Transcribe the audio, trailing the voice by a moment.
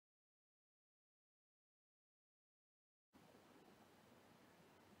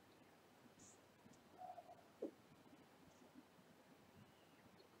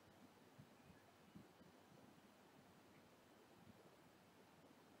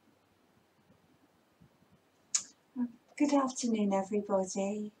Good afternoon,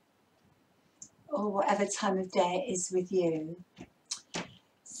 everybody, or whatever time of day it is with you.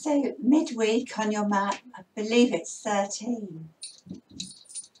 So, midweek on your mat, I believe it's 13,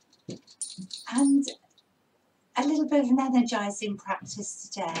 and a little bit of an energising practice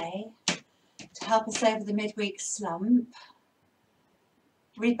today to help us over the midweek slump,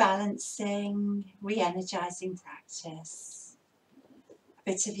 rebalancing, re-energising practice, a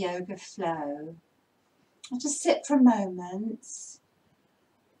bit of yoga flow. I'll just sit for a moment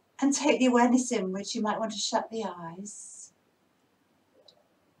and take the awareness inwards. You might want to shut the eyes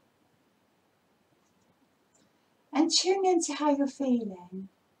and tune into how you're feeling.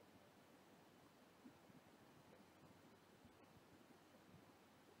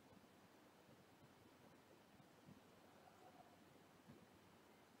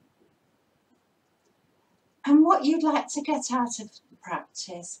 And what you'd like to get out of the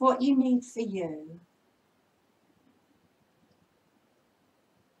practice, what you need for you.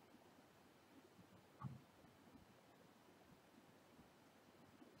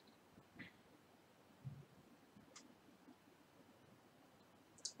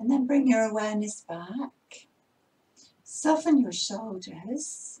 And then bring your awareness back. Soften your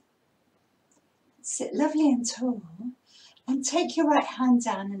shoulders. Sit lovely and tall. And take your right hand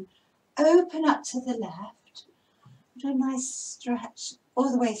down and open up to the left. Do a nice stretch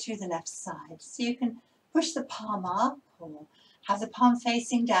all the way through the left side. So you can push the palm up or have the palm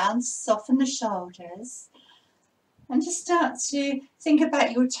facing down. Soften the shoulders. And just start to think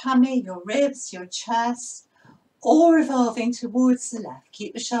about your tummy, your ribs, your chest, all revolving towards the left.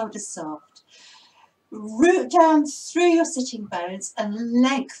 Keep the shoulders soft. Root down through your sitting bones and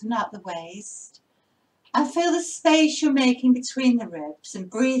lengthen out the waist. And feel the space you're making between the ribs and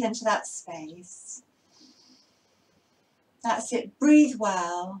breathe into that space. That's it. Breathe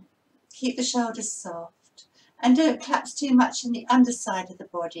well. Keep the shoulders soft. And don't collapse too much in the underside of the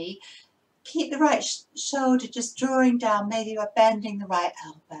body. Keep the right shoulder just drawing down. Maybe you're bending the right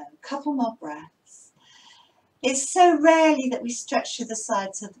elbow. A couple more breaths. It's so rarely that we stretch through the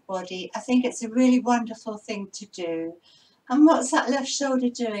sides of the body. I think it's a really wonderful thing to do. And what's that left shoulder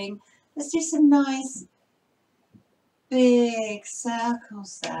doing? Let's do some nice big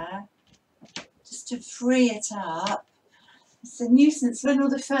circles there, just to free it up. It's a nuisance when all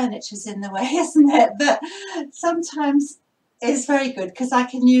the furniture's in the way, isn't it? But sometimes it's very good because I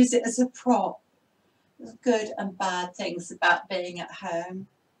can use it as a prop. There's good and bad things about being at home.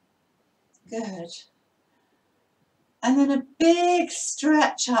 Good. And then a big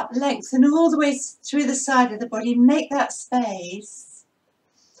stretch up, lengthen all the way through the side of the body. Make that space.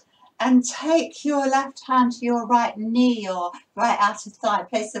 And take your left hand to your right knee or right outer thigh.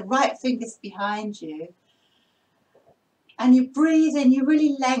 Place the right fingers behind you. And you breathe in, you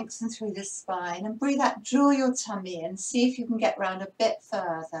really lengthen through the spine. And breathe out, draw your tummy in. See if you can get round a bit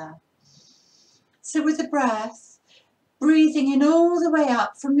further. So with the breath, breathing in all the way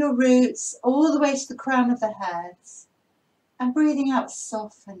up from your roots, all the way to the crown of the head. And breathing out,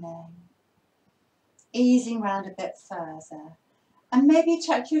 softening. Easing round a bit further. And maybe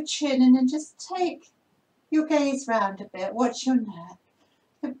tuck your chin in and just take your gaze round a bit. Watch your neck.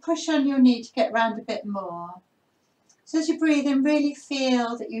 And push on your knee to get round a bit more. So as you breathe in, really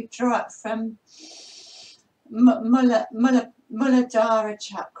feel that you draw up from Muladhara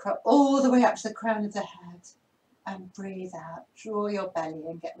chakra all the way up to the crown of the head. And breathe out. Draw your belly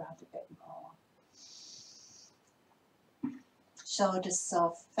and get round a bit more. Shoulders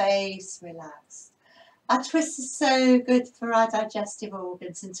soft, face relaxed. Our twist is so good for our digestive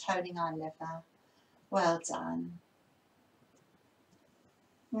organs and toning our liver. Well done.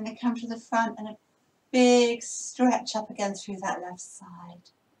 I'm going to come to the front and a big stretch up again through that left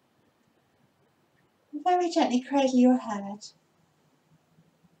side. Very gently cradle your head.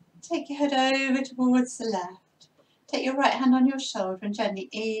 Take your head over towards the left. Take your right hand on your shoulder and gently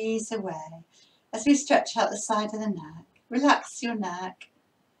ease away as we stretch out the side of the neck. Relax your neck.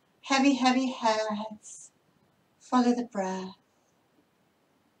 Heavy, heavy heads. Follow the breath.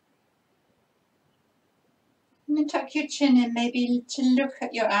 And then tuck your chin in, maybe to look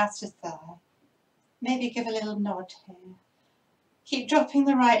at your outer thigh. Maybe give a little nod here. Keep dropping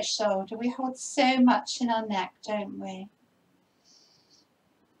the right shoulder. We hold so much in our neck, don't we?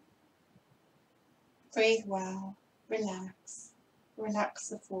 Breathe well. Relax. Relax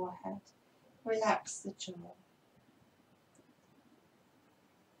the forehead. Relax the jaw.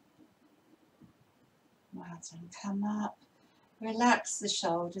 Well done. Come up. Relax the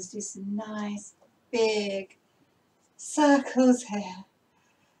shoulders. Do some nice big circles here.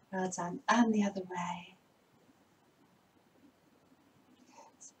 Well done. And the other way.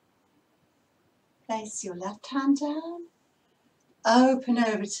 Good. Place your left hand down, open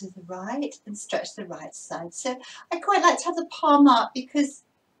over to the right and stretch the right side. So I quite like to have the palm up because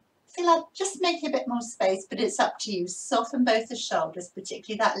I feel like just make a bit more space, but it's up to you. Soften both the shoulders,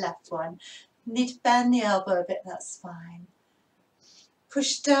 particularly that left one. You need to bend the elbow a bit, that's fine.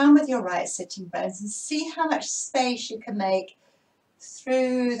 Push down with your right sitting bones and see how much space you can make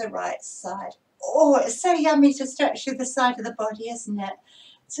through the right side. Oh, it's so yummy to stretch through the side of the body, isn't it?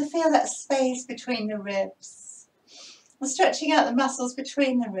 To feel that space between the ribs. We're stretching out the muscles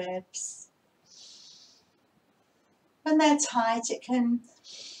between the ribs. When they're tight, it can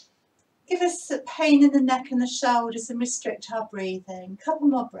give us pain in the neck and the shoulders and restrict our breathing. Couple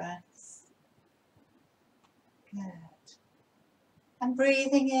more breaths. Good. And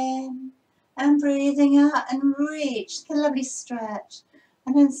breathing in and breathing out and reach the lovely stretch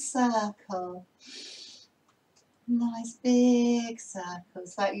and then circle. Nice big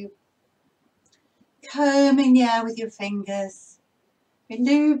circles like you combing the air with your fingers. You're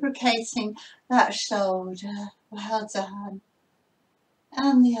lubricating that shoulder. Well done.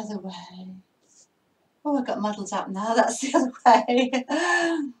 And the other way. Oh, I got muddled up now. That's the other way.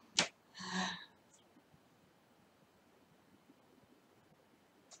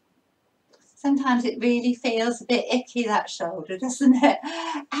 Sometimes it really feels a bit icky, that shoulder, doesn't it?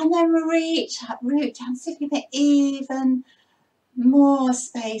 And then reach up, root down, see if you get even more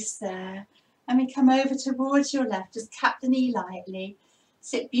space there. And we come over towards your left, just tap the knee lightly.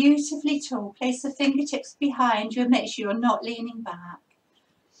 Sit beautifully tall, place the fingertips behind you and make sure you're not leaning back.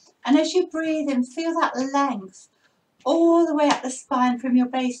 And as you breathe in, feel that length all the way up the spine from your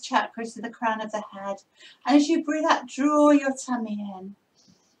base chakra to the crown of the head. And as you breathe out, draw your tummy in.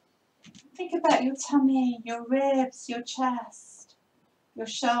 Think about your tummy, your ribs, your chest, your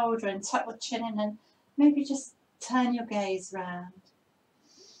shoulder, and tuck your chin in and maybe just turn your gaze round.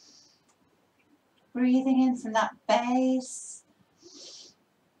 Breathing in from that base,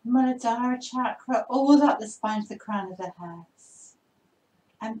 Muladhara chakra, all up the spine to the crown of the head.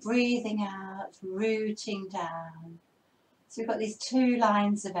 And breathing out, rooting down. So we've got these two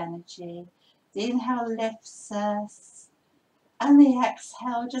lines of energy. The inhale lifts us, and the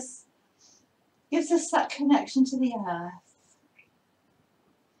exhale just gives us that connection to the earth.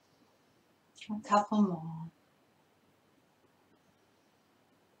 A couple more.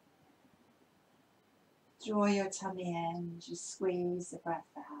 Draw your tummy in, just squeeze the breath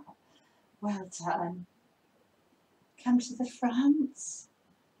out. Well done. Come to the front.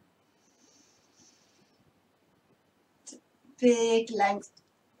 Big length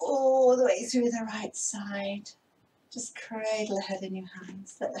all the way through the right side. Just cradle the head in your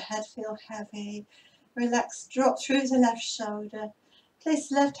hands. Let the head feel heavy. Relax, drop through the left shoulder. Place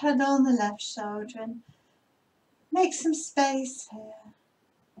the left hand on the left shoulder and make some space here.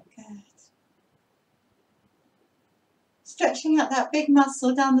 Good. Stretching out that big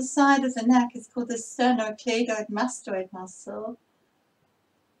muscle down the side of the neck is called the sternocleidoid mastoid muscle.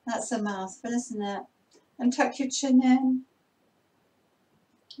 That's a mouthful, isn't it? And tuck your chin in.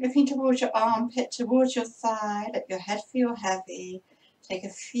 Looking towards your armpit, towards your thigh. Let your head feel heavy. Take a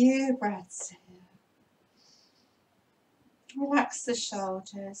few breaths here. Relax the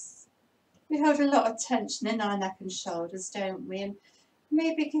shoulders. We hold a lot of tension in our neck and shoulders, don't we? And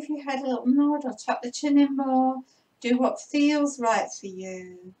maybe give your head a little nod or tuck the chin in more. Do what feels right for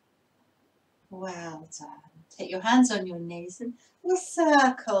you. Well done. Take your hands on your knees and we'll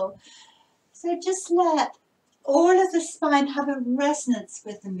circle. So just let all of the spine have a resonance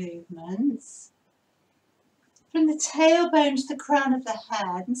with the movements. From the tailbone to the crown of the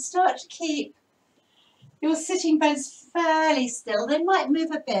head, and start to keep your sitting bones fairly still. They might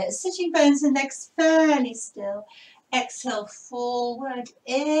move a bit. Sitting bones and legs fairly still. Exhale forward,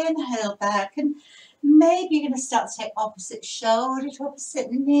 inhale back, and maybe you're going to start to take opposite shoulder to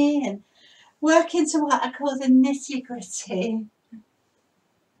opposite knee and work into what I call the nitty-gritty.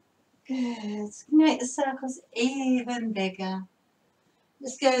 Good. Make the circles even bigger.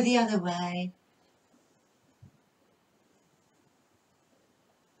 Let's go the other way.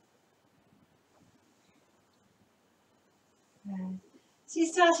 Good. So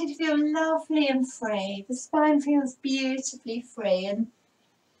you're starting to feel lovely and free. The spine feels beautifully free. And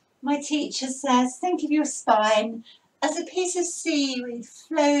my teacher says, think of your spine as a piece of seaweed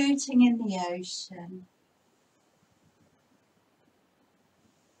floating in the ocean.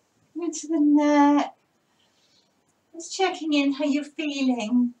 Into the neck. Just checking in how you're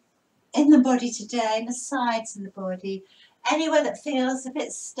feeling in the body today, in the sides of the body. Anywhere that feels a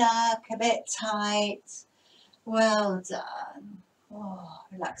bit stuck, a bit tight. Well done. Oh,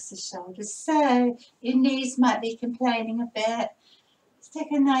 relax the shoulders. So your knees might be complaining a bit.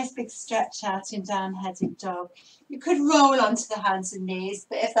 Take a nice big stretch out in down-headed dog. You could roll onto the hands and knees,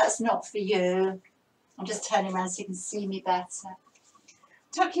 but if that's not for you, I'm just turning around so you can see me better.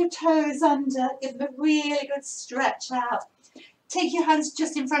 Tuck your toes under, give them a really good stretch out. Take your hands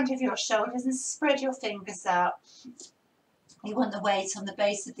just in front of your shoulders and spread your fingers out. You want the weight on the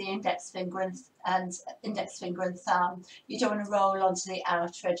base of the index finger and thumb. You don't want to roll onto the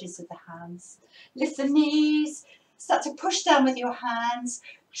outer edges of the hands. Lift the knees, start to push down with your hands,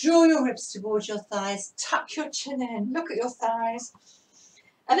 draw your ribs towards your thighs, tuck your chin in, look at your thighs.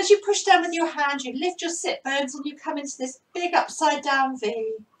 And as you push down with your hand, you lift your sit bones and you come into this big upside down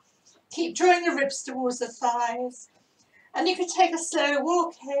V. Keep drawing the ribs towards the thighs. And you could take a slow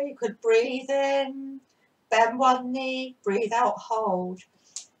walk here. You could breathe in, bend one knee, breathe out, hold.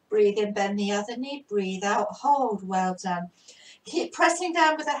 Breathe in, bend the other knee, breathe out, hold. Well done. Keep pressing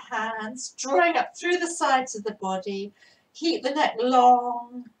down with the hands, drawing up through the sides of the body. Keep the neck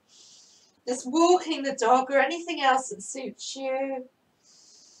long. Just walking the dog or anything else that suits you.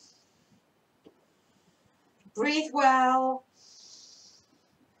 Breathe well.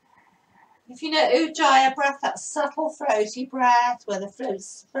 If you know Ujjayi breath, that subtle throaty breath where the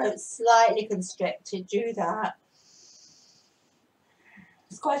throat's slightly constricted, do that.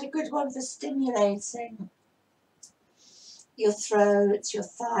 It's quite a good one for stimulating your throat, your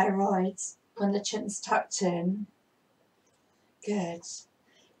thyroid when the chin's tucked in. Good.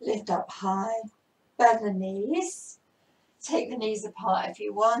 Lift up high. Bend the knees. Take the knees apart if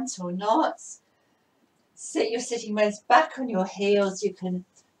you want or not. Sit your sitting bones back on your heels. You can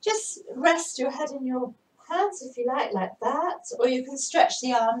just rest your head in your hands if you like that. Or you can stretch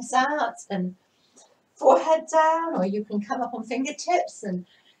the arms out and forehead down. Or you can come up on fingertips and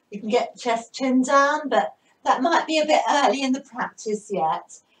you can get chest chin down. But that might be a bit early in the practice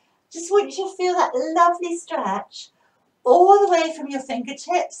yet. Just want you to feel that lovely stretch all the way from your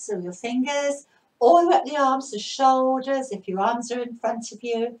fingertips or your fingers, all the way up the arms to shoulders if your arms are in front of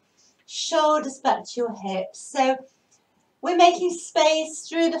you. Shoulders back to your hips. So we're making space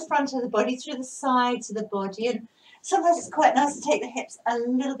through the front of the body, through the sides of the body, and sometimes it's quite nice to take the hips a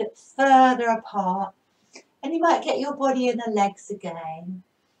little bit further apart, and you might get your body in the legs again.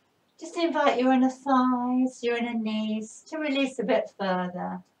 Just invite your inner thighs, your inner knees to release a bit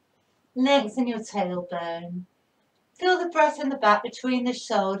further. Lengthen your tailbone. Feel the breath in the back between the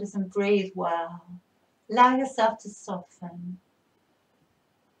shoulders and breathe well. Allow yourself to soften.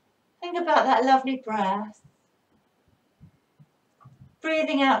 Think about that lovely breath.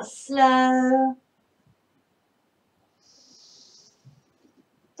 Breathing out slow.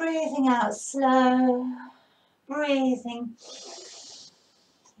 Breathing out slow. Breathing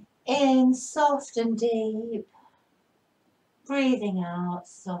in soft and deep. Breathing out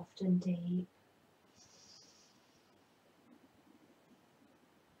soft and deep.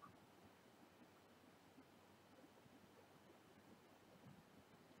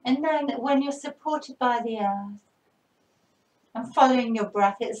 And knowing that when you're supported by the earth and following your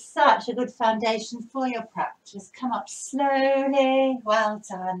breath, it's such a good foundation for your practice. Come up slowly. Well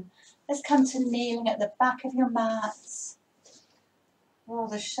done. Let's come to kneeling at the back of your mat. Roll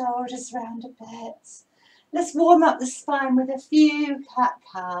the shoulders round a bit. Let's warm up the spine with a few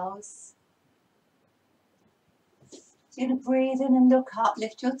cat-cows. You're going to breathe in and look up,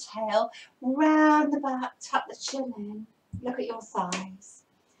 lift your tail, round the back, tuck the chin in, look at your thighs.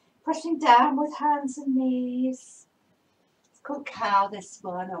 Pressing down with hands and knees. It's called cow, this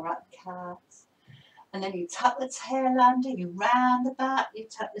one, or up cat. And then you tuck the tail under, you round the back, you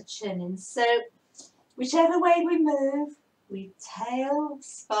tuck the chin in. So whichever way we move, we tail,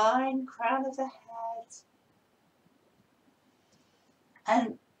 spine, crown of the head.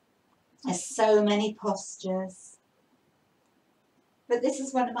 And there's so many postures. But this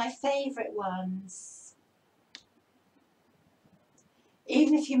is one of my favourite ones.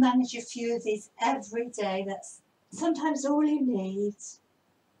 Even if you manage a few of these every day, that's sometimes all you need.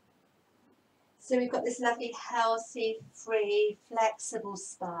 So we've got this lovely, healthy, free, flexible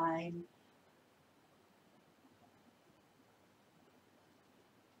spine.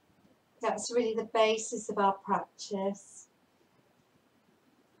 That's really the basis of our practice.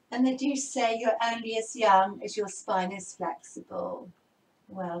 And they do say you're only as young as your spine is flexible.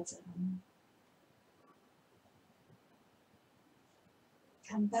 Well done.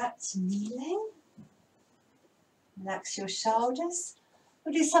 Come back to kneeling. Relax your shoulders.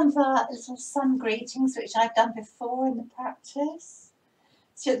 We'll do some of our little sun greetings, which I've done before in the practice.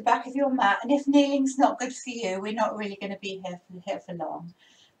 So at the back of your mat, and if kneeling's not good for you, we're not really going to be here for long.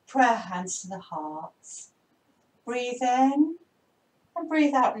 Prayer hands to the heart. Breathe in and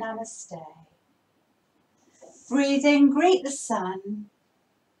breathe out, namaste. Breathe in, greet the sun.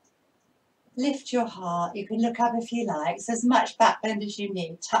 Lift your heart. You can look up if you like. So as much back bend as you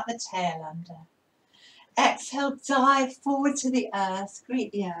need. Tuck the tail under. Exhale, dive forward to the earth.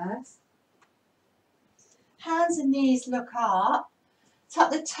 Greet the earth. Hands and knees look up.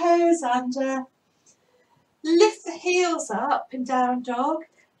 Tuck the toes under. Lift the heels up in down dog.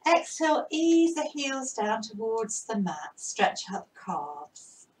 Exhale, ease the heels down towards the mat. Stretch out the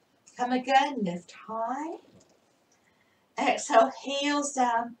calves. Come again, lift high. Exhale, heels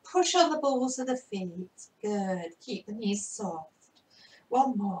down. Push on the balls of the feet. Good. Keep the knees soft.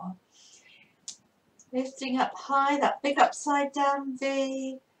 One more. Lifting up high, that big upside down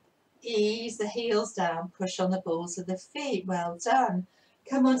V. Ease the heels down. Push on the balls of the feet. Well done.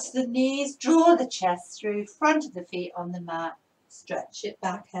 Come onto the knees. Draw the chest through. Front of the feet on the mat. Stretch it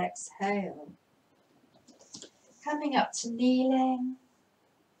back. Exhale. Coming up to kneeling.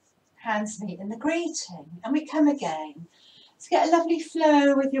 Hands meet in the greeting. And we come again. Let's get a lovely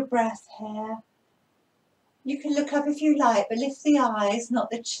flow with your breath here. You can look up if you like, but lift the eyes, not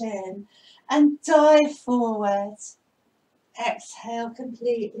the chin. And dive forward. Exhale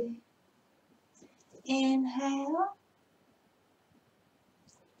completely. Inhale.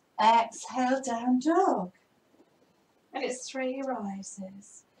 Exhale, down dog. And it's 3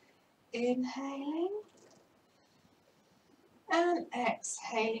 rises. Inhaling. And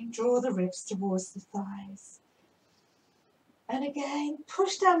exhaling, draw the ribs towards the thighs. And again,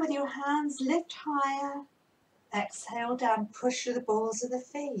 push down with your hands, lift higher. Exhale down, push through the balls of the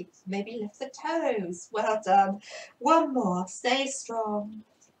feet. Maybe lift the toes. Well done. One more, stay strong.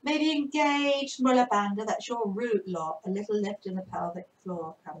 Maybe engage Mula Bandha, that's your root lock. A little lift in the pelvic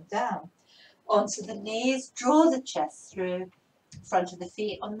floor. Come down. Onto the knees, draw the chest through. Front of the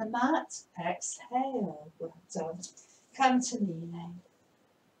feet on the mat. Exhale. Well done. Come to kneeling.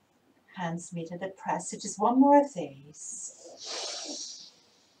 Hands meet at a press. So just one more of these.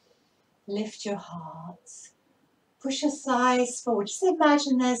 Lift your heart. Push your thighs forward. Just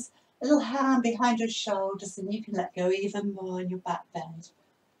imagine there's a little hand behind your shoulders and you can let go even more in your back bend.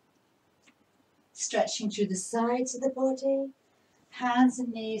 Stretching through the sides of the body. Hands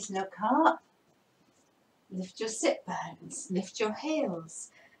and knees look up. Lift your sit bones. Lift your heels.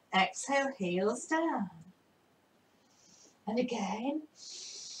 Exhale, heels down. And again.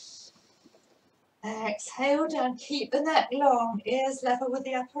 Exhale down, keep the neck long, ears level with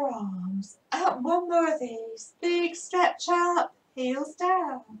the upper arms. Out, one more of these. Big stretch up, heels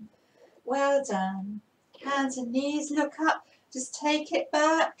down. Well done. Hands and knees look up, just take it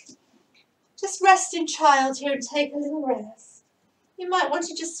back. Just rest in child here and take a little rest. You might want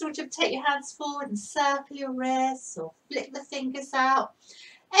to just sort of take your hands forward and circle your wrists or flick the fingers out.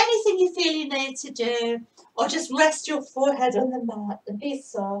 Anything you feel you need to do, or just rest your forehead on the mat and be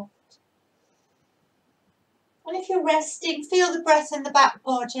soft. And if you're resting, feel the breath in the back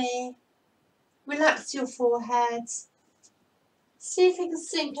body. Relax your forehead. See if you can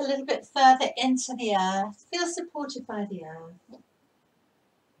sink a little bit further into the earth. Feel supported by the earth.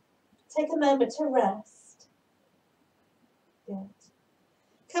 Take a moment to rest. Good.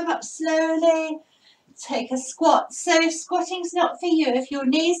 Come up slowly. Take a squat. So if squatting's not for you, if your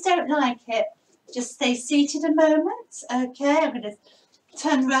knees don't like it, just stay seated a moment. Okay, I'm going to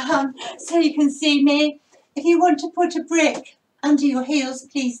turn around so you can see me. If you want to put a brick under your heels,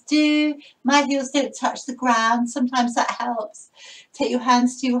 please do. My heels don't touch the ground. Sometimes that helps. Take your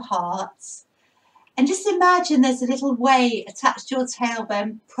hands to your hearts. And just imagine there's a little weight attached to your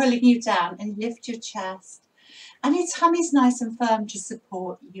tailbone pulling you down, and lift your chest. And your tummy's nice and firm to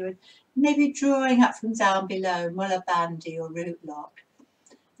support you. And maybe drawing up from down below, Mula Bandha or root lock.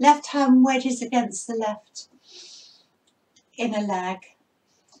 Left hand wedges against the left inner leg.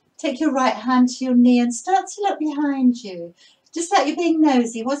 Take your right hand to your knee and start to look behind you. Just like you're being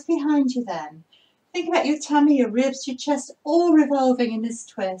nosy. What's behind you then? Think about your tummy, your ribs, your chest, all revolving in this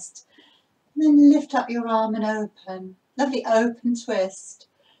twist. And then lift up your arm and open. Lovely open twist.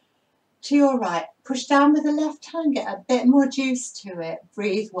 To your right. Push down with the left hand. Get a bit more juice to it.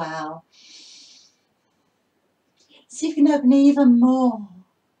 Breathe well. See if you can open even more.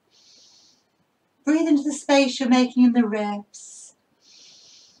 Breathe into the space you're making in the ribs.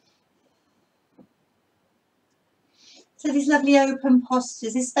 So these lovely open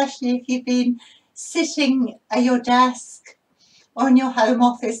postures, especially if you've been sitting at your desk or in your home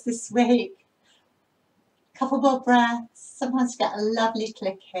office this week. Couple more breaths. Sometimes you get a lovely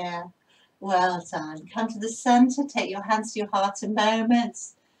click here. Well done. Come to the centre. Take your hands to your heart a moment.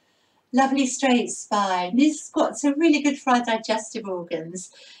 Lovely straight spine. These squats are really good for our digestive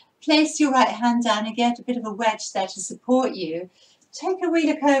organs. Place your right hand down and get a bit of a wedge there to support you. Take a wee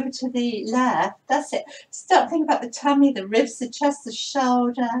look over to the left. That's it. Start thinking about the tummy, the ribs, the chest, the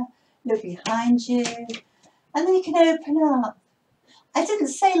shoulder. Look behind you, and then you can open up. I didn't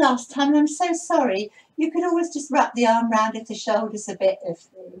say last time, and I'm so sorry. You could always just wrap the arm round if the shoulder's a bit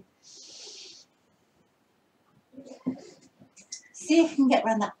iffy. See if you can get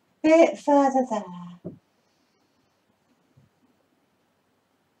around that bit further there.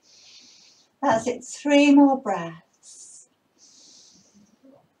 That's it, 3 more breaths.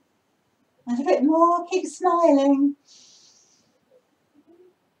 And a bit more, keep smiling.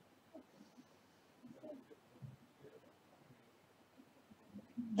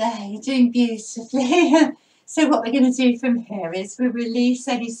 There, you're doing beautifully. So what we're going to do from here is we release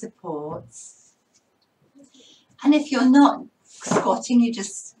any supports. And if you're not squatting, you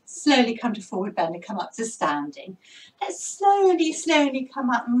just slowly come to forward bend and come up to standing. Let's slowly, slowly come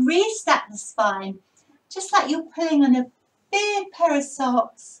up and restack the spine, just like you're pulling on a big pair of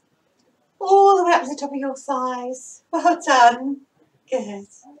socks, all the way up to the top of your thighs. Well done. Good.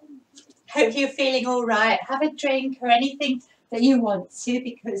 Hope you're feeling all right. Have a drink or anything that you want to,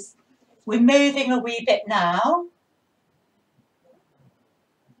 because we're moving a wee bit now.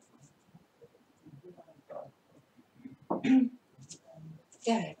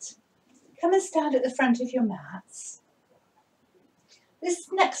 Good. Come and stand at the front of your mats. This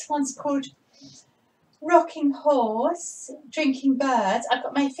next one's called Rocking Horse, Drinking Bird. I've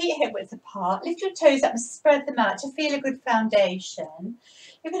got my feet hip width apart. Lift your toes up and spread them out to feel a good foundation.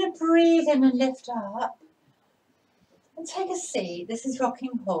 You're going to breathe in and lift up. And take a seat. This is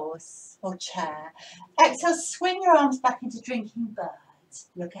Rocking Horse or chair. Exhale, swing your arms back into Drinking Bird.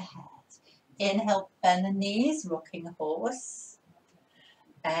 Look ahead. Inhale, bend the knees, Rocking Horse.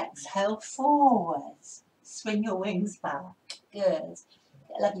 Exhale, forward. Swing your wings back. Good.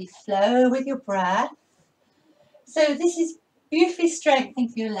 Get a lovely flow with your breath. So this is beautifully strengthening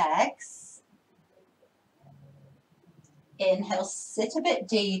for your legs. Inhale, sit a bit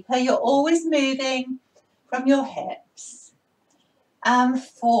deeper. You're always moving from your hips and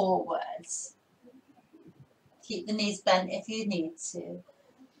forwards. Keep the knees bent if you need to.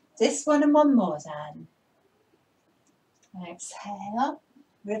 This one and one more then. Exhale,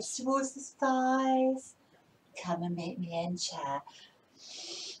 ribs towards the thighs. Come and meet me in chair.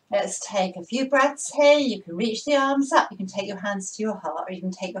 Let's take a few breaths here. You can reach the arms up. You can take your hands to your heart, or you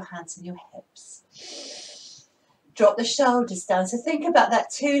can take your hands on your hips. Drop the shoulders down. So think about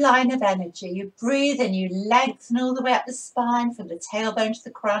that 2-line of energy. You breathe in, you lengthen all the way up the spine from the tailbone to the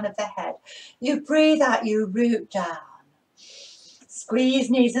crown of the head. You breathe out, you root down. Squeeze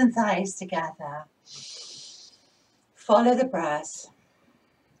knees and thighs together. Follow the breath.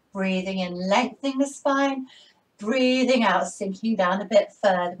 Breathing in, lengthening the spine. Breathing out, sinking down a bit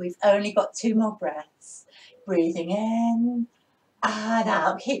further. We've only got 2 more breaths. Breathing in and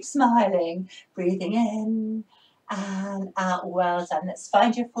out. Keep smiling. Breathing in and out. Well done. Let's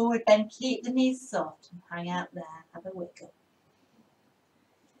find your forward bend. Keep the knees soft and hang out there. Have a wiggle.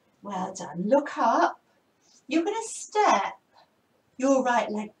 Well done. Look up. You're going to step your right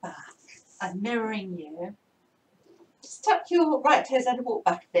leg back. I'm mirroring you. Just tuck your right toes and walk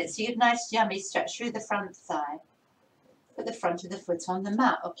back a bit so you get a nice yummy stretch through the front thigh. Put the front of the foot on the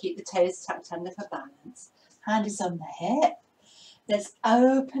mat or keep the toes tucked under for balance. Hand is on the hip. Let's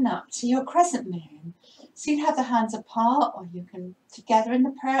open up to your crescent moon. So you can have the hands apart, or you can together in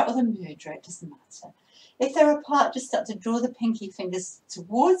the prayer or the mudra, it doesn't matter. If they're apart, just start to draw the pinky fingers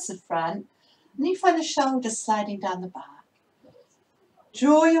towards the front, and you find the shoulders sliding down the back.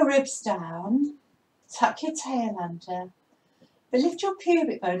 Draw your ribs down, tuck your tail under, but lift your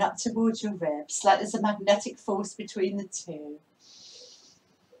pubic bone up towards your ribs, like there's a magnetic force between the two.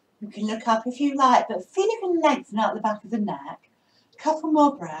 You can look up if you like, but feel you can lengthen out the back of the neck. Couple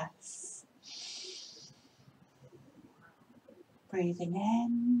more breaths. Breathing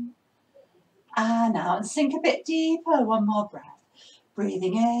in and out, and sink a bit deeper. One more breath.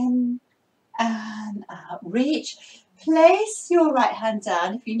 Breathing in and out. Reach. Place your right hand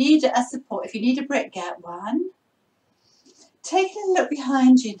down. If you need a support, if you need a brick, get one. Take a look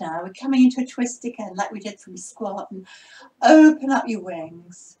behind you now. We're coming into a twist again, like we did from squat, and open up your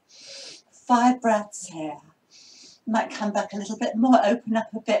wings. 5 breaths here. Might come back a little bit more, open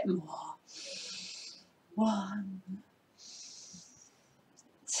up a bit more. 1,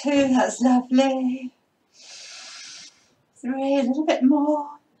 2, that's lovely. 3, a little bit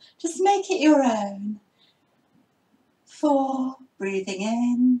more. Just make it your own. 4, breathing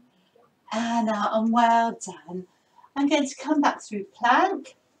in and out, and well done. I'm going to come back through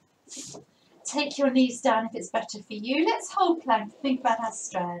plank. Take your knees down if it's better for you. Let's hold plank. Think about our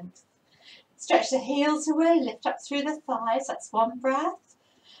strength. Stretch the heels away, lift up through the thighs. That's 1 breath.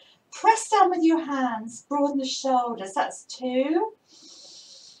 Press down with your hands, broaden the shoulders. That's 2.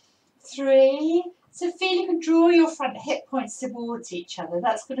 3. So feel you can draw your front hip points towards each other.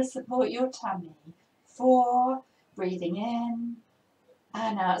 That's going to support your tummy. 4. Breathing in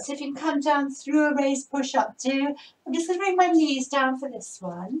and out. So if you can come down through a raised push-up too. I'm just going to bring my knees down for this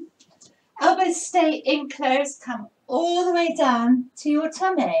one. Elbows stay in close. Come all the way down to your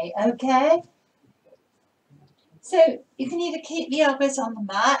tummy, okay? So you can either keep the elbows on the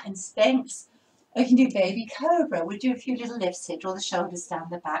mat in Sphinx, or you can do baby cobra. We'll do a few little lifts here. Draw the shoulders down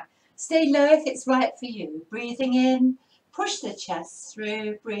the back. Stay low if it's right for you. Breathing in, push the chest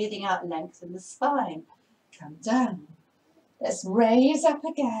through. Breathing out, lengthen the spine. Come down. Let's raise up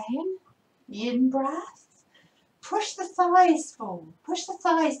again. In breath. Push the thighs forward. Push the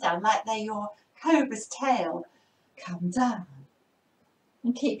thighs down like they're your cobra's tail. Come down.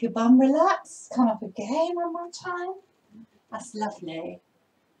 And keep your bum relaxed. Come up again one more time. That's lovely.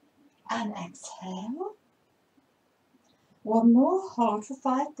 And exhale. One more. Hold for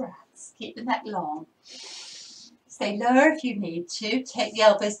 5 breaths. Keep the neck long. Stay lower if you need to. Take the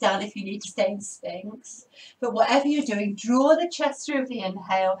elbows down if you need to stay in Sphinx. But whatever you're doing, draw the chest through with the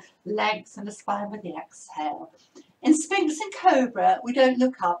inhale, lengthen the spine with the exhale. In Sphinx and Cobra, we don't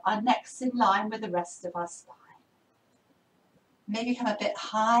look up. Our neck's in line with the rest of our spine. Maybe come a bit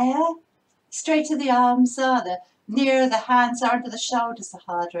higher. Straighter the arms are, the nearer the hands are under the shoulders, the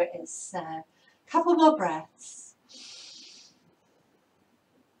harder it is. So, couple more breaths.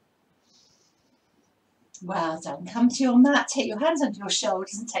 Well done. Come to your mat, take your hands under your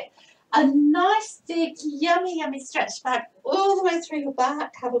shoulders and take a nice big yummy stretch back all the way through your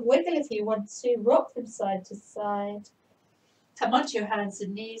back. Have a wiggle if you want to. Rock from side to side. Come onto your hands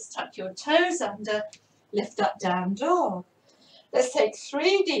and knees, tuck your toes under, lift up, down dog. Let's take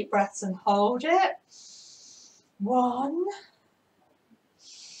 3 deep breaths and hold it. 1,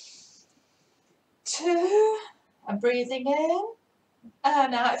 2, and breathing in.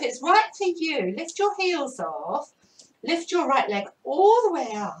 Now, if it's right for you, lift your heels off, lift your right leg all the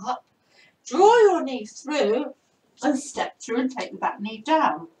way up, draw your knees through and step through and take the back knee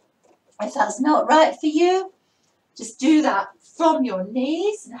down. If that's not right for you, just do that from your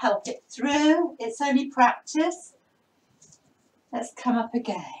knees and help it through. It's only practice. Let's come up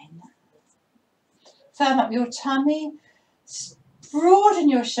again. Firm up your tummy, broaden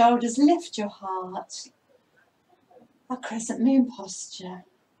your shoulders, lift your heart. Our crescent moon posture.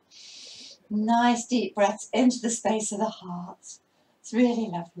 Nice deep breaths into the space of the heart. It's really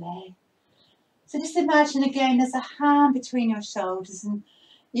lovely. So just imagine again there's a hand between your shoulders and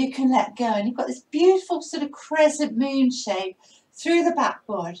you can let go. And you've got this beautiful sort of crescent moon shape through the back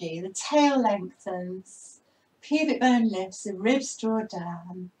body. The tail lengthens. Pubic bone lifts. The ribs draw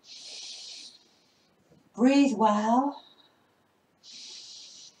down. Breathe well.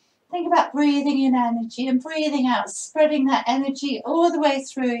 Think about breathing in energy and breathing out, spreading that energy all the way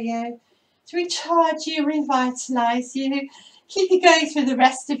through you to recharge you, revitalise you, keep you going through the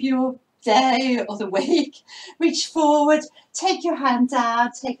rest of your day or the week. Reach forward, take your hand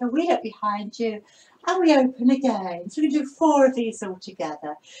down, take a wheel up behind you, and we open again. So we can do 4 of these all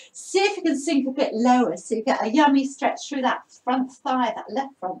together. See if you can sink a bit lower so you get a yummy stretch through that front thigh, that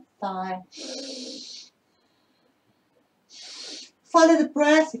left front thigh. Follow the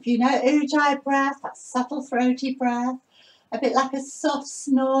breath. If you know Ujjayi breath, that subtle throaty breath, a bit like a soft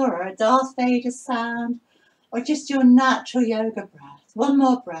snore or a Darth Vader sound, or just your natural yoga breath. One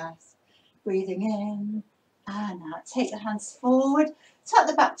more breath. Breathing in and out. Take the hands forward, tuck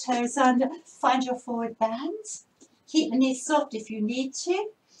the back toes under, find your forward bend. Keep the knees soft if you need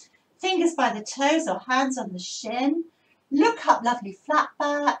to. Fingers by the toes or hands on the shin. Look up, lovely flat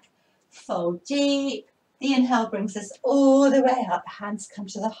back. Fold deep. The inhale brings us all the way up, hands come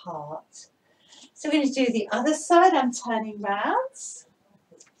to the heart. So we're going to do the other side, I'm turning round. So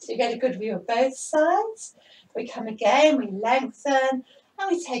you get a good view of both sides. We come again, we lengthen,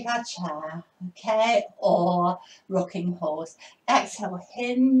 and we take our chair, okay, or rocking horse. Exhale,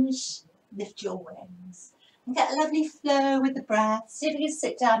 hinge, lift your wings. And get a lovely flow with the breath. See if you can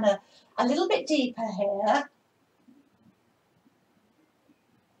sit down a little bit deeper here.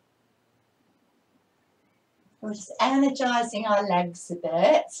 We're just energising our legs a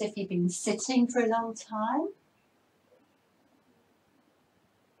bit. So if you've been sitting for a long time,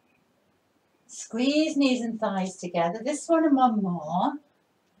 squeeze knees and thighs together. This one and one more.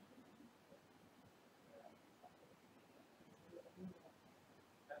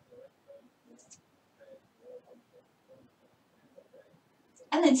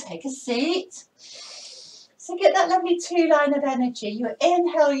 And then take a seat. So get that lovely 2-line of energy. You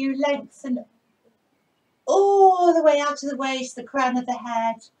inhale, you lengthen all the way out to the waist, the crown of the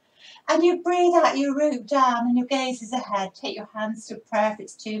head. And you breathe out your root down and your gaze is ahead. Take your hands to prayer if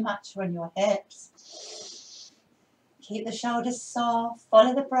it's too much, or on your hips. Keep the shoulders soft.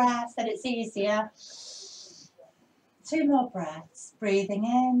 Follow the breath, and it's easier. 2 more breaths. Breathing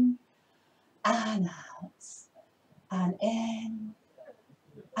in and out. And in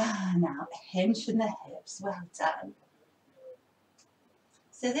and out. Hinge from the hips. Well done.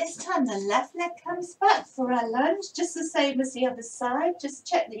 So this time the left leg comes back for our lunge, just the same as the other side. Just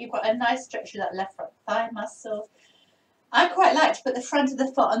check that you've got a nice stretch of that left front thigh muscle. I quite like to put the front of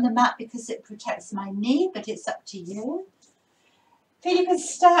the foot on the mat because it protects my knee, but it's up to you. Feel you can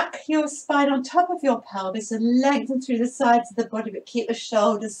stack your spine on top of your pelvis and lengthen through the sides of the body, but keep the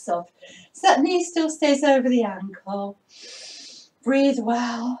shoulders soft. So that knee still stays over the ankle. Breathe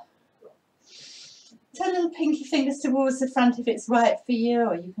well. Turn little pinky fingers towards the front if it's right for you,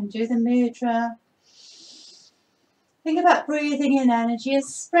 or you can do the mudra. Think about breathing in energy and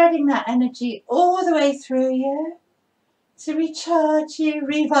spreading that energy all the way through you to recharge you,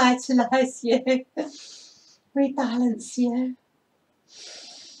 revitalise you, rebalance you.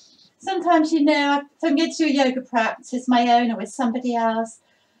 Sometimes, you know, if I'm going to do a yoga practice, my own or with somebody else,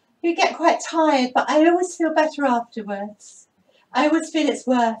 you get quite tired, but I always feel better afterwards. I always feel it's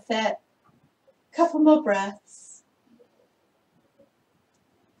worth it. Couple more breaths.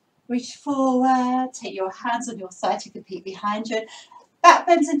 Reach forward, take your hands on your side, take a peek behind you. Back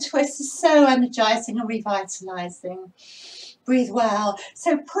bends and twists are so energising and revitalising. Breathe well.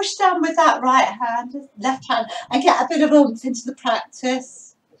 So push down with that right hand, left hand, and get a bit of oomph into the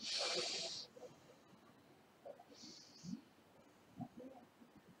practice.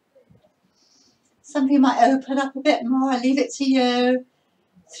 Some of you might open up a bit more. I leave it to you.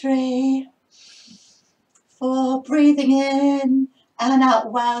 3, 4, breathing in and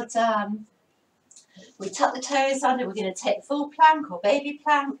out. Well done. We tuck the toes under. We're going to take full plank or baby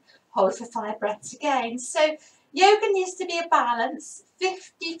plank. Hold for 5 breaths again. So yoga needs to be a balance,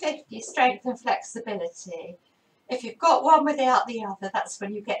 50-50 strength and flexibility. If you've got one without the other, that's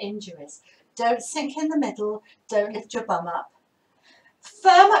when you get injuries. Don't sink in the middle. Don't lift your bum up.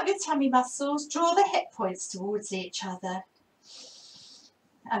 Firm up your tummy muscles. Draw the hip points towards each other.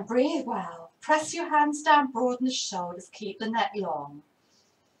 And breathe well. Press your hands down, broaden the shoulders, keep the neck long.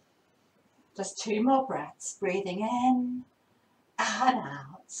 Just 2 more breaths. Breathing in and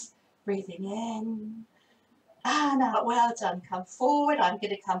out. Breathing in and out. Well done. Come forward. I'm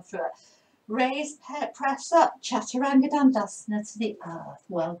going to come through a raised press up, Chaturanga Dandasana to the earth.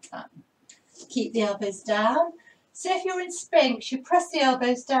 Well done. Keep the elbows down. So if you're in Sphinx, you press the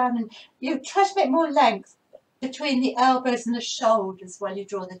elbows down and you try to make more length between the elbows and the shoulders while you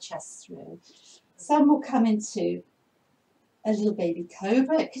draw the chest through. Some will come into a little baby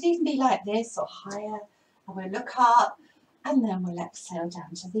cobra. It could even be like this or higher. And we'll look up and then we'll exhale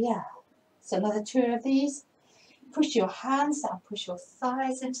down to the earth. So another 2 of these. Push your hands down, push your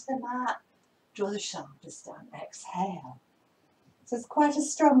thighs into the mat. Draw the shoulders down. Exhale. So it's quite a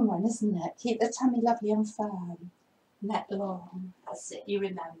strong one, isn't it? Keep the tummy lovely and firm. Neck long. That's it. You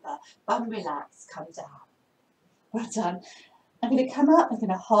remember. Bum relax. Come down. Well done. I'm going to come up. I'm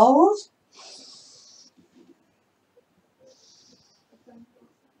going to hold.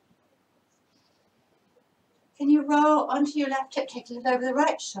 Can you roll onto your left hip? Take a little over the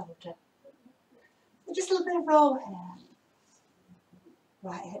right shoulder. Just a little bit of roll here.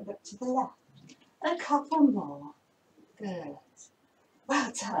 Right hip look to the left. And a couple more. Good.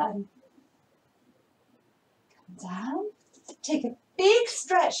 Well done. Come down. Take a big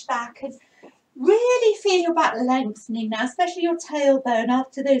stretch back and really feel your back lengthening now, especially your tailbone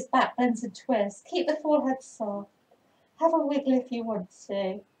after those back bends and twists. Keep the forehead soft. Have a wiggle if you want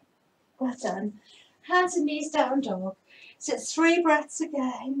to. Well done. Hands and knees down dog. So it's 3 breaths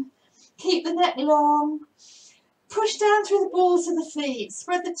again. Keep the neck long. Push down through the balls of the feet.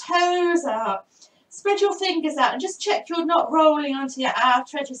 Spread the toes out. Spread your fingers out and just check you're not rolling onto your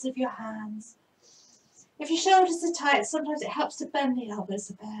outer edges of your hands. If your shoulders are tight, sometimes it helps to bend the elbows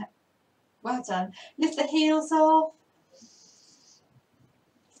a bit. Well done. Lift the heels off.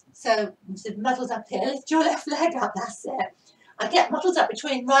 So muddled up here. Lift your left leg up. That's it. I get muddled up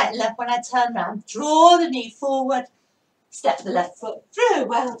between right and left when I turn round. Draw the knee forward. Step the left foot through.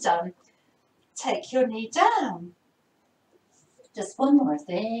 Well done. Take your knee down. Just 1 more of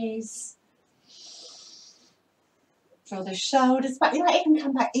these. Draw the shoulders back. You might even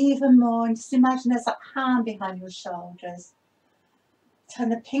come back even more and just imagine there's that hand behind your shoulders. Turn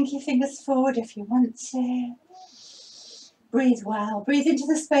the pinky fingers forward if you want to. Breathe well. Breathe into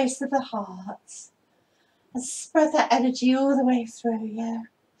the space of the heart. And spread that energy all the way through you.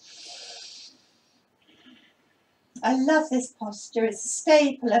 I love this posture. It's a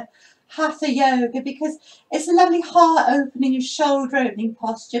staple of Hatha Yoga because it's a lovely heart opening and shoulder opening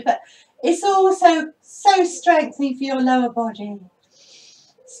posture, but it's also so strengthening for your lower body,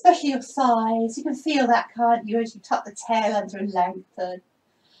 especially your thighs. You can feel that, can't you, as you tuck the tail under and lengthen.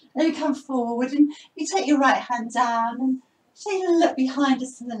 Then you come forward and you take your right hand down and take a look behind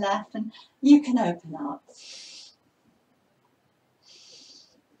us to the left, and you can open up.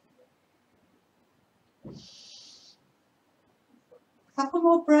 Couple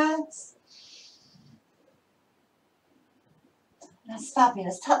more breaths. That's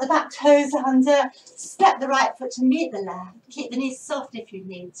fabulous. Tuck the back toes under, step the right foot to meet the left. Keep the knees soft if you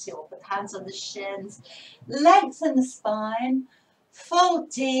need to, or put hands on the shins. Lengthen the spine. Fold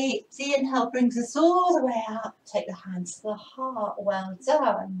deep. The inhale brings us all the way up. Take the hands to the heart. Well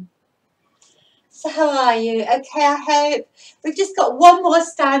done. So how are you? Okay, I hope. We've just got one more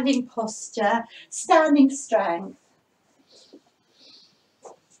standing posture, standing strength.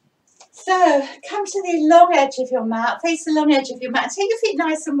 So come to the long edge of your mat, face the long edge of your mat. Take your feet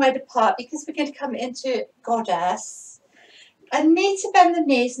nice and wide apart because we're going to come into Goddess. I need to bend the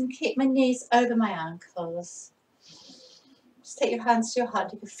knees and keep my knees over my ankles. Just take your hands to your heart,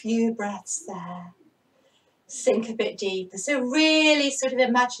 take a few breaths there. Sink a bit deeper. So really sort of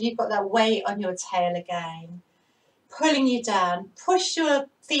imagine you've got that weight on your tail again, pulling you down. Push your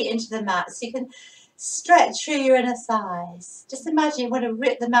feet into the mat so you can stretch through your inner thighs. Just imagine you want to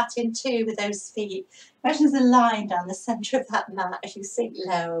rip the mat in two with those feet. Imagine there's a line down the centre of that mat as you sink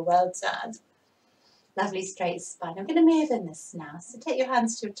lower. Well done. Lovely straight spine. I'm going to move in this now. So take your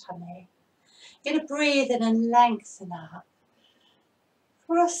hands to your tummy. You're going to breathe in and lengthen up.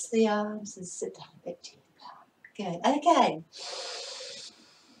 Cross the arms and sit down a bit deeper. Good. And again.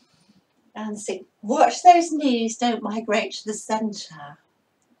 And sink. Watch those knees don't migrate to the centre.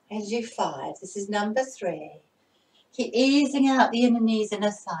 As you do 5. This is number 3. Keep easing out the inner knees, inner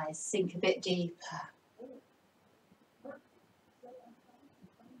thighs. Sink a bit deeper.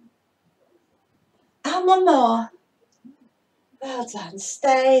 And one more. Well done.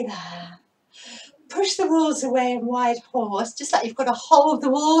 Stay there. Push the walls away in wide horse, just like you've got to hold the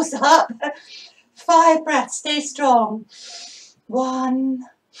walls up. 5 breaths. Stay strong. 1,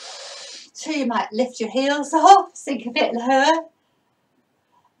 2. You might lift your heels off. Sink a bit lower.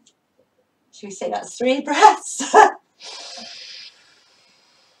 Should we say that's 3 breaths?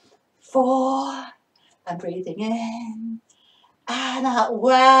 4, and breathing in and out.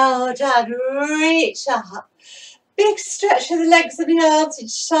 Well done. Reach up. Big stretch of the legs and the arms in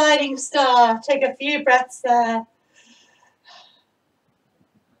shining star. Take a few breaths there.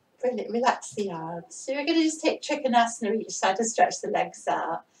 Brilliant. Relax the arms. So we're going to just take Trikonasana each side to stretch the legs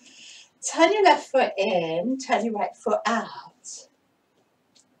out. Turn your left foot in, turn your right foot out.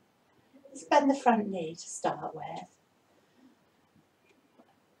 Bend the front knee to start with.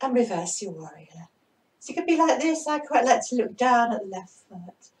 And reverse your warrior. So you could be like this. I quite like to look down at the left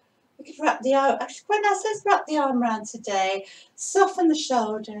foot. We could wrap the arm. Actually, quite nice. Let's wrap the arm around today. Soften the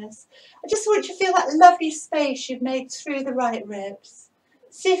shoulders. I just want you to feel that lovely space you've made through the right ribs.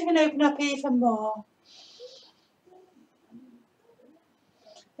 See if you can open up even more.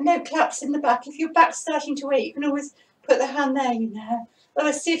 And no claps in the back. If your back's starting to ache, you can always put the hand there, you know.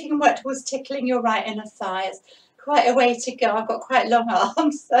 Let's see if you can work towards tickling your right inner thigh. It's quite a way to go. I've got quite long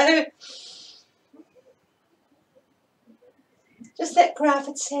arms, so just let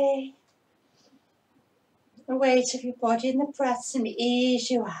gravity, the weight of your body and the breaths and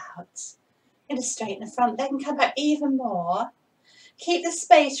ease you out. You're going to straighten the front leg and come back even more. Keep the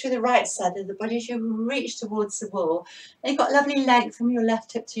space through the right side of the body as you reach towards the wall. And you've got lovely length from your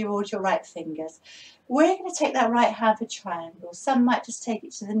left hip towards your right fingers. We're going to take that right hand for triangle. Some might just take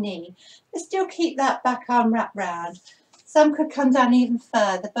it to the knee, but still keep that back arm wrapped round. Some could come down even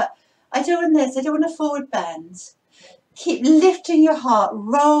further, but I do on this, I do want a forward bend. Keep lifting your heart,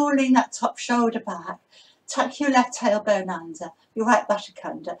 rolling that top shoulder back. Tuck your left tailbone under, your right buttock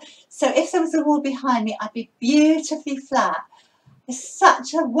under. So if there was a wall behind me, I'd be beautifully flat. It's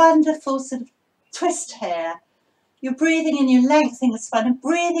such a wonderful sort of twist here. You're breathing in, you're lengthening the spine, and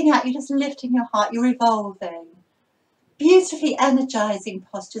breathing out, you're just lifting your heart, you're evolving. Beautifully energising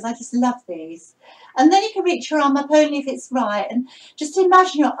postures. I just love these. And then you can reach your arm up only if it's right, and just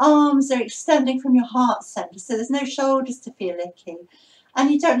imagine your arms are extending from your heart centre, so there's no shoulders to feel icky. And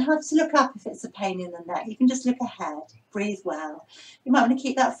you don't have to look up if it's a pain in the neck. You can just look ahead. Breathe well. You might want to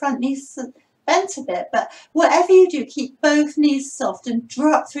keep that front knee bent a bit, but whatever you do, keep both knees soft and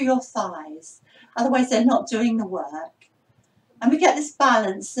drop through your thighs. Otherwise, they're not doing the work. And we get this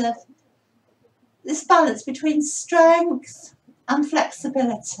balance between strength and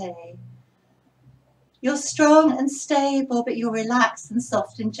flexibility. You're strong and stable, but you're relaxed and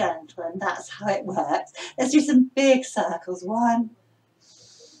soft and gentle, and that's how it works. Let's do some big circles. 1,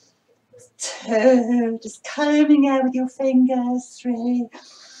 2, just combing air with your fingers. 3,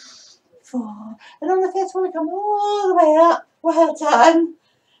 4, and on the 5th one, we come all the way up. Well done.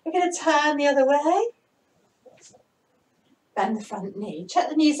 We're going to turn the other way. Bend the front knee, check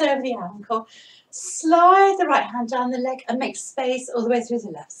the knees over the ankle, slide the right hand down the leg and make space all the way through the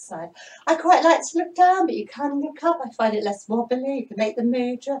left side. I quite like to look down, but you can look up. I find it less wobbly. You can make the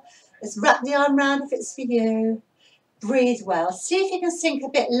mudra. Let's wrap the arm round if it's for you. Breathe well. See if you can sink a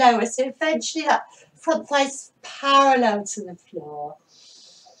bit lower, so eventually that front thigh's parallel to the floor.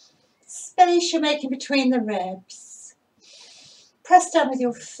 Space you're making between the ribs. Press down with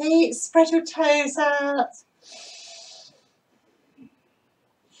your feet, spread your toes out.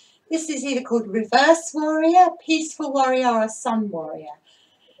 This is either called reverse warrior, peaceful warrior, or a sun warrior.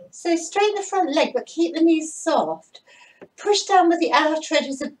 So straighten the front leg, but keep the knees soft. Push down with the outer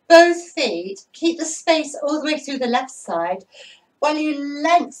edges of both feet. Keep the space all the way through the left side while you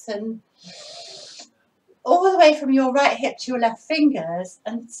lengthen all the way from your right hip to your left fingers,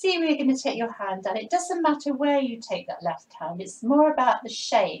 and see where you're going to take your hand down. It doesn't matter where you take that left hand. It's more about the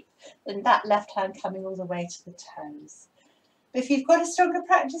shape than that left hand coming all the way to the toes. But if you've got a stronger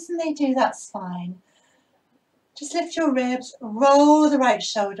practice than they do, that's fine. Just lift your ribs, roll the right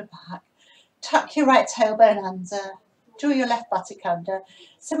shoulder back, tuck your right tailbone under, draw your left buttock under.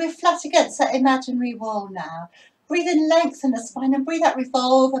 So we're flat against that imaginary wall now. Breathe in, lengthen the spine, and breathe out,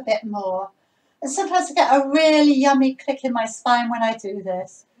 revolve a bit more. And sometimes I get a really yummy click in my spine when I do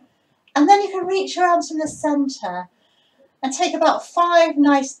this. And then you can reach your arms from the centre and take about 5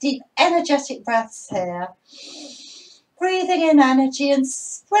 nice, deep, energetic breaths here. Breathing in energy and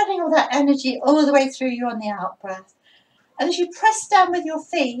spreading all that energy all the way through you on the out breath. And as you press down with your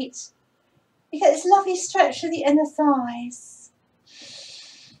feet, you get this lovely stretch of the inner thighs.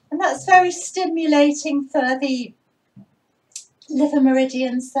 And that's very stimulating for the liver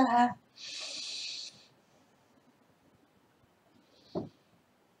meridians there.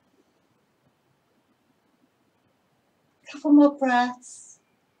 Couple more breaths.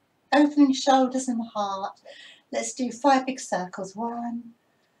 Opening shoulders and heart. Let's do 5 big circles. 1,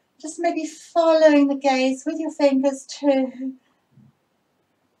 just maybe following the gaze with your fingers. 2,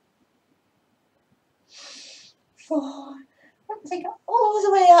 4, finger all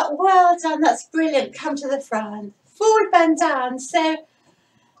the way up. Well done, that's brilliant. Come to the front. Forward bend down. So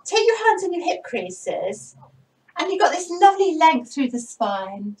take your hands on your hip creases, and you've got this lovely length through the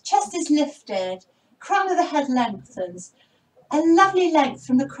spine. Chest is lifted, crown of the head lengthens. A lovely length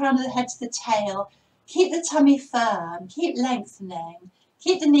from the crown of the head to the tail. Keep the tummy firm, keep lengthening,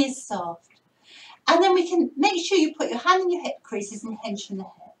 keep the knees soft. And then we can make sure you put your hand in your hip creases and hinge from the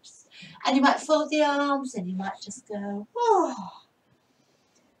hips. And you might fold the arms and you might just go, oh,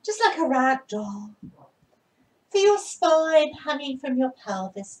 just like a rag doll. Feel your spine hanging from your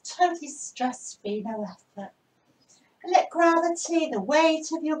pelvis, totally stress-free, no effort. And let gravity, the weight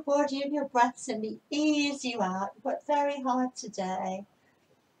of your body and your breath simply ease you out. You've worked very hard today.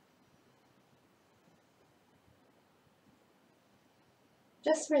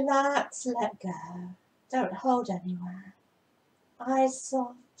 Just relax, let go. Don't hold anywhere. Eyes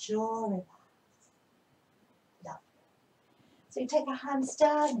soft, jaw relaxed. Lovely. So you take your hands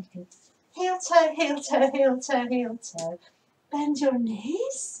down, you can heel toe, heel toe, heel toe, heel toe. Bend your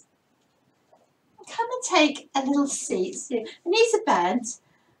knees. Come and take a little seat. So the knees are bent.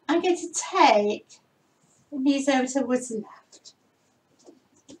 I'm going to take the knees over towards the left.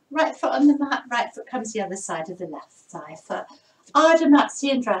 Right foot on the mat, right foot comes the other side of the left thigh for Ardha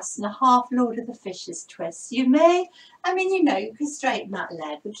Matsyendrasana, half Lord of the Fishes twist. You may, you can straighten that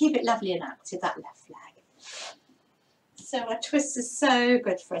leg, but keep it lovely and active, that left leg. So our twist is so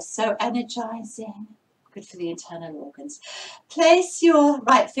good for us, so energising, good for the internal organs. Place your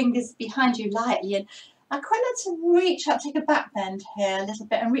right fingers behind you lightly, and I quite like to reach up, take a back bend here a little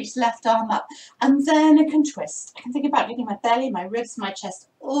bit and reach the left arm up, and then I can twist. I can think about getting my belly, my ribs, my chest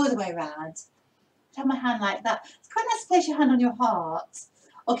all the way around. Have my hand like that. It's quite nice to place your hand on your heart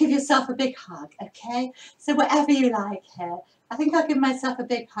or give yourself a big hug, okay? So whatever you like here. I think I'll give myself a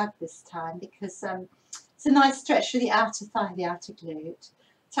big hug this time because it's a nice stretch through the outer thigh, the outer glute.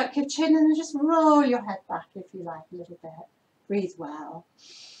 Tuck your chin and then just roll your head back if you like a little bit. Breathe well.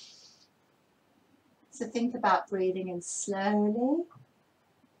 So think about breathing in slowly,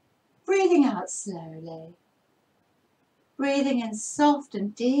 breathing out slowly, breathing in soft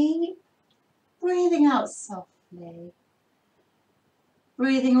and deep, breathing out softly,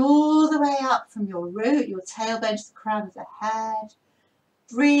 breathing all the way up from your root, your tailbone to the crown of the head,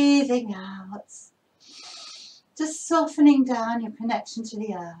 breathing out. Just softening down your connection to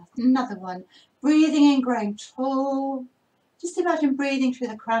the earth. Another one. Breathing in, growing tall. Just imagine breathing through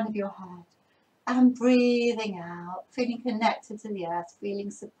the crown of your head. And breathing out, feeling connected to the earth, feeling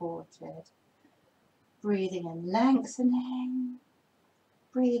supported. Breathing in, lengthening.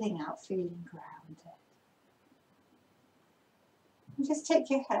 Breathing out, feeling grounded. And just take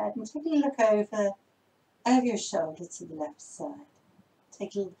your head and take a look over your shoulder to the left side.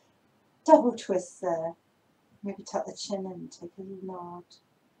 Take a little double twist there. Maybe tuck the chin and take a little nod.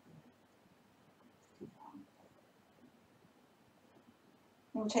 And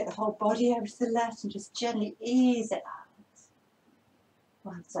we'll take the whole body over to the left and just gently ease it out.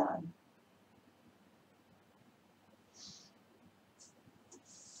 Well done.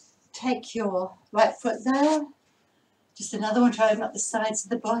 Take your right foot there. Just another one to open up the sides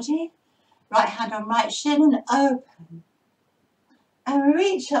of the body. Right hand on right shin and open. And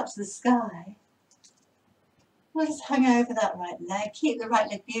reach up to the sky. We'll just hang over that right leg. Keep the right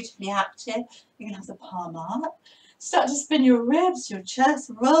leg beautifully active. You can have the palm up. Start to spin your ribs, your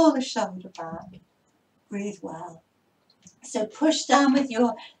chest. Roll the shoulder back. Breathe well. So push down with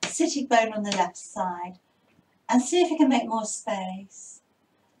your sitting bone on the left side. And see if you can make more space.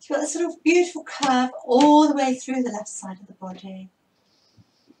 So you've got this sort of beautiful curve all the way through the left side of the body.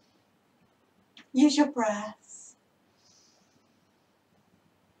 Use your breath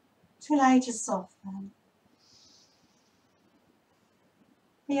to allow you to soften.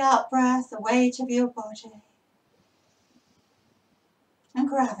 The out breath, the weight of your body, and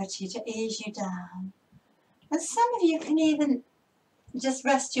gravity to ease you down. And some of you can even just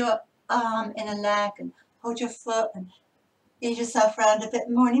rest your arm in a leg and hold your foot and ease yourself around a bit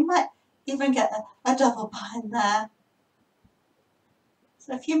more, and you might even get a double bind there.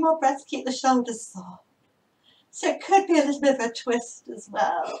 So a few more breaths, keep the shoulders soft. So it could be a little bit of a twist as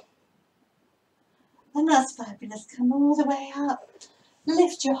well. And that's fabulous. Come all the way up.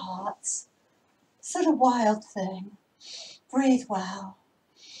 Lift your heart. Sort of wild thing. Breathe well.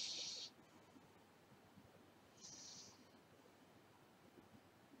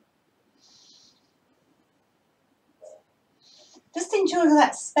 Just enjoy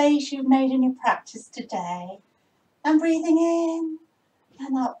that space you've made in your practice today. And breathing in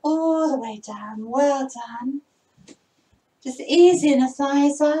and up all the way down. Well done. Just ease the inner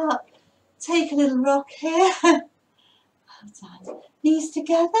thighs up. Take a little rock here. Well done. Knees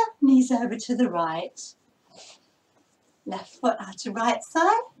together, knees over to the right. Left foot out to right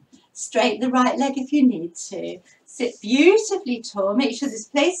side. Straighten the right leg if you need to. Sit beautifully tall. Make sure there's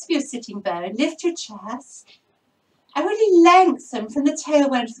place for your sitting bone. Lift your chest. And really lengthen from the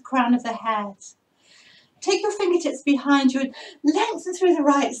tailbone to the crown of the head. Take your fingertips behind you and lengthen through the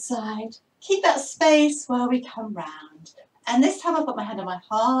right side. Keep that space while we come round. And this time I've got my hand on my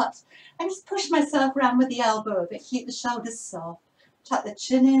heart. And just push myself around with the elbow a bit. Keep the shoulders soft. Tuck the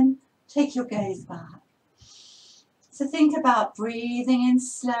chin in. Take your gaze back. So think about breathing in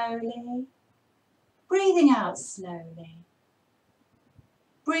slowly. Breathing out slowly.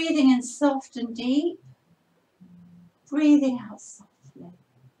 Breathing in soft and deep. Breathing out softly.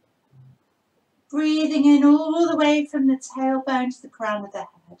 Breathing in all the way from the tailbone to the crown of the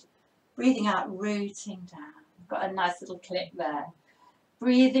head. Breathing out, rooting down. Got a nice little click there.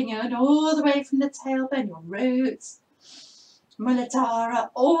 Breathing in all the way from the tailbone, your roots, Muladhara,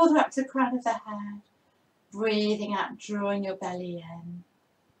 all the way up to the crown of the head. Breathing out, drawing your belly in.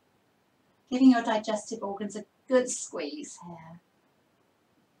 Giving your digestive organs a good squeeze here.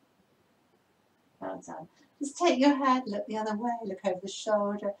 Well done. Just take your head, look the other way, look over the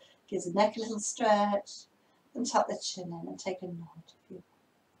shoulder, give the neck a little stretch, and tuck the chin in and take a nod.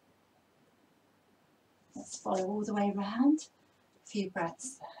 Let's follow all the way round. A few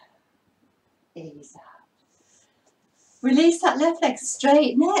breaths there. Ease out. Release that left leg,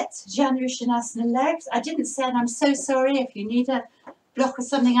 straighten it. Janu Shanasana legs. I didn't say, and I'm so sorry, if you need a block or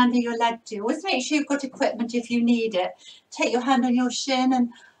something under your leg, do always make sure you've got equipment if you need it. Take your hand on your shin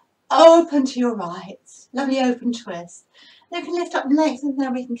and open to your right. Lovely open twist. Then you can lift up and lengthen,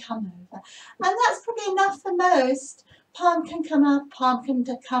 then we can come over. And that's probably enough for most. Palm can come up, palm can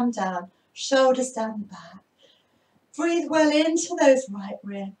come down. Shoulders down the back. Breathe well into those right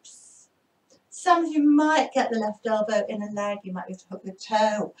ribs. Some of you might get the left elbow in a leg. You might be able to hook the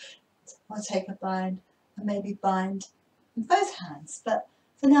toe or take a bind and maybe bind in both hands. But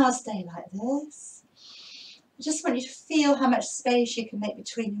for now, I'll stay like this. I just want you to feel how much space you can make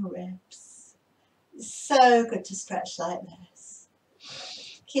between your ribs. It's so good to stretch like this.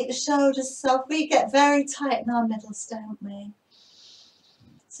 Keep the shoulders soft. We get very tight in our middles, don't we?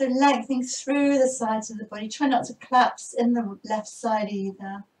 So lengthening through the sides of the body. Try not to collapse in the left side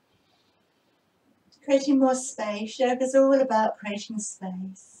either. Creating more space. Yoga's all about creating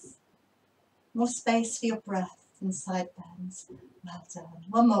space. More space for your breath and side bends. Well done.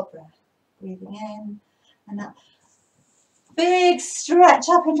 One more breath. Breathing in and out. Big stretch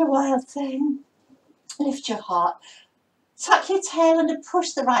up into wild thing. Lift your heart. Tuck your tail under,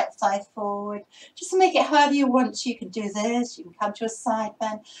 push the right thigh forward. Just make it however you want to. You can do this, you can come to a side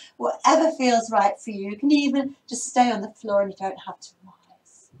bend, whatever feels right for you. You can even just stay on the floor and you don't have to rise.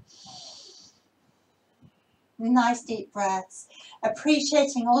 Nice deep breaths.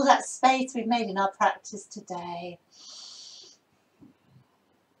 Appreciating all that space we've made in our practice today.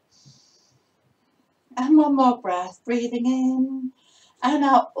 And one more breath, breathing in and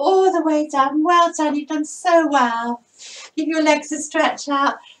out all the way down. Well done, you've done so well. Give your legs a stretch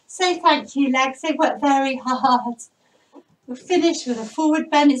out. Say thank you, legs. They work very hard. We'll finish with a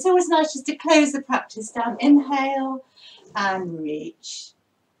forward bend. It's always nice just to close the practice down. Inhale and reach.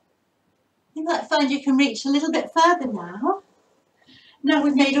 You might find you can reach a little bit further now. Now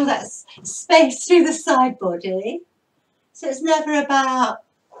we've made all that space through the side body. So it's never about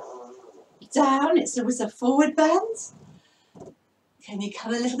down, it's always a forward bend. Can you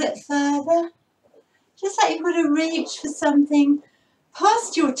come a little bit further? Just like you've got to reach for something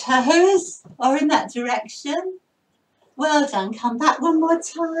past your toes or in that direction. Well done. Come back one more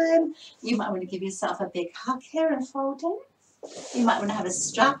time. You might want to give yourself a big hug here and fold in. You might want to have a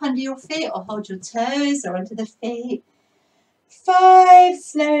strap under your feet or hold your toes or under the feet. 5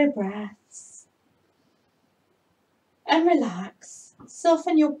 slow breaths. And relax.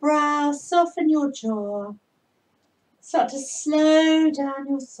 Soften your brow, soften your jaw. Start to slow down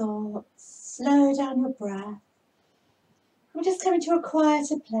your thoughts, slow down your breath. We're just coming to a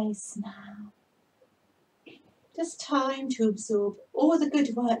quieter place now. Just time to absorb all the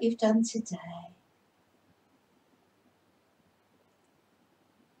good work you've done today.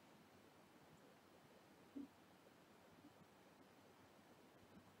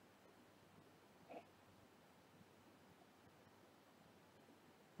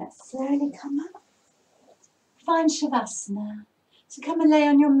 Let's slowly come up. Find Shavasana. So come and lay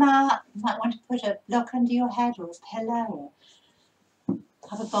on your mat. You might want to put a block under your head or a pillow or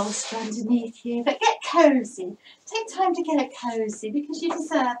have a bolster underneath you. But get cosy. Take time to get cosy because you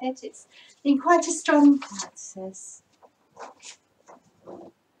deserve it. It's been quite a strong practice.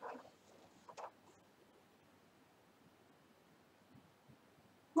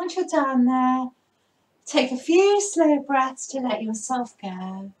 Once you're down there, take a few slow breaths to let yourself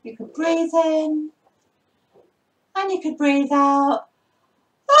go. You could breathe in and you could breathe out.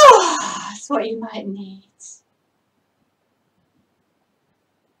 Oh, that's what you might need.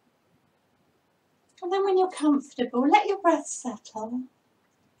 And then when you're comfortable, let your breath settle.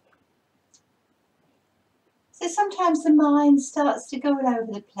 So sometimes the mind starts to go all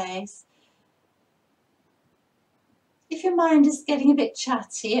over the place. If your mind is getting a bit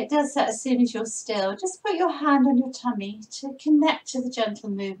chatty, it does that as soon as you're still. Just put your hand on your tummy to connect to the gentle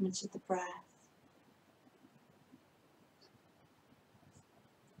movement of the breath.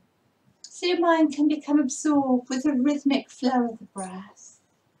 So your mind can become absorbed with the rhythmic flow of the breath.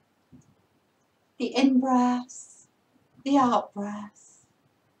 The in-breath, the out-breath.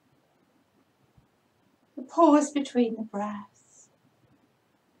 The pause between the breaths.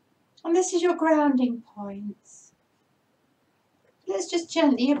 And this is your grounding point. Let's just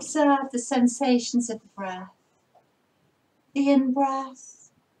gently observe the sensations of the breath. The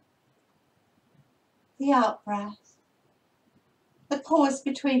in-breath, the out-breath, the pause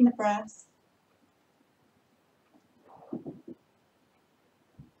between the breaths.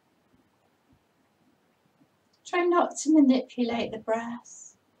 Try not to manipulate the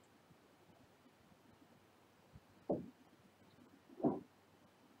breath.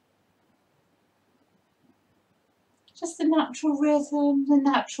 Just the natural rhythm, the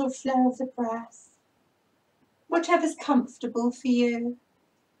natural flow of the breath. Whatever's comfortable for you.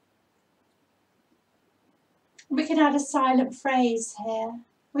 We can add a silent phrase here.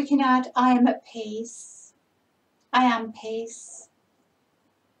 We can add, I am at peace. I am peace.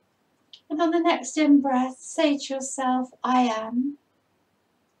 And on the next in-breath, say to yourself, I am.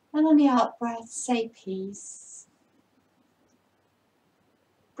 And on the out-breath, say peace.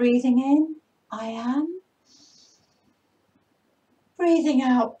 Breathing in, I am. Breathing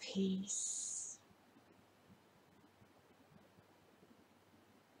out, peace.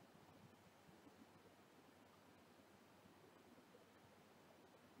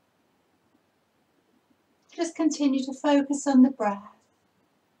 Just continue to focus on the breath.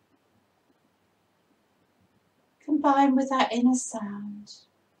 Combine with that inner sound.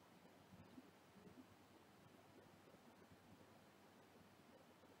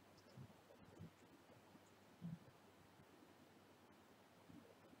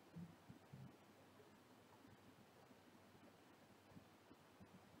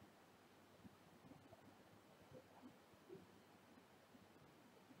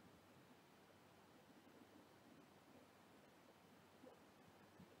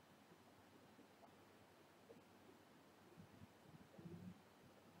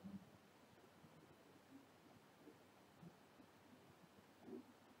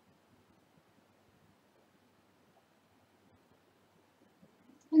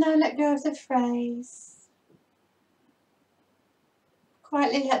 Now let go of the phrase.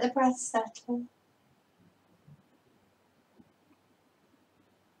 Quietly let the breath settle.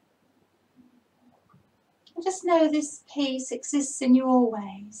 And just know this peace exists in you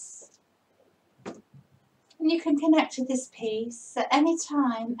always. And you can connect with this peace at any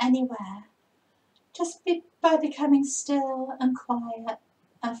time, anywhere. Just by becoming still and quiet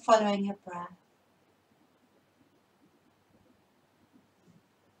and following your breath.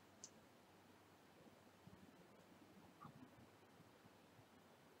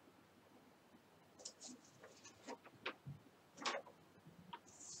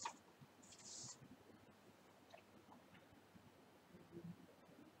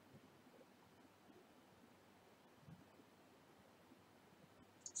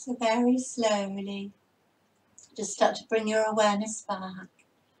 So very slowly, just start to bring your awareness back.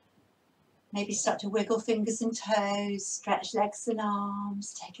 Maybe start to wiggle fingers and toes, stretch legs and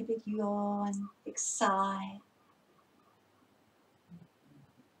arms, take a big yawn, big sigh.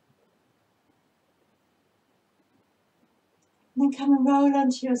 And then come and roll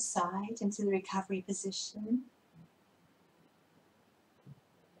onto your side into the recovery position.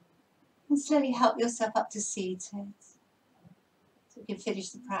 And slowly help yourself up to seated so you can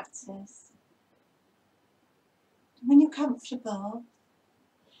finish the practice. And when you're comfortable,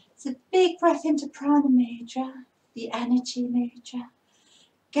 it's a big breath into prana mudra, the energy mudra.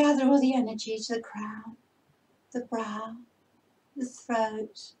 Gather all the energy to the crown, the brow, the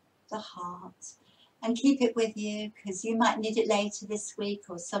throat, the heart. And keep it with you because you might need it later this week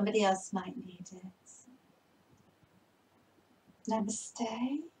or somebody else might need it.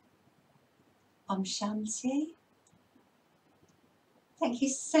 Namaste. Om Shanti. Thank you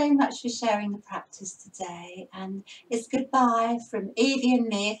so much for sharing the practice today. And it's goodbye from Evie and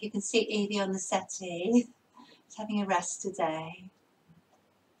me, if you can see Evie on the settee. She's having a rest today.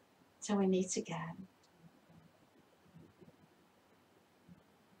 Till we meet again.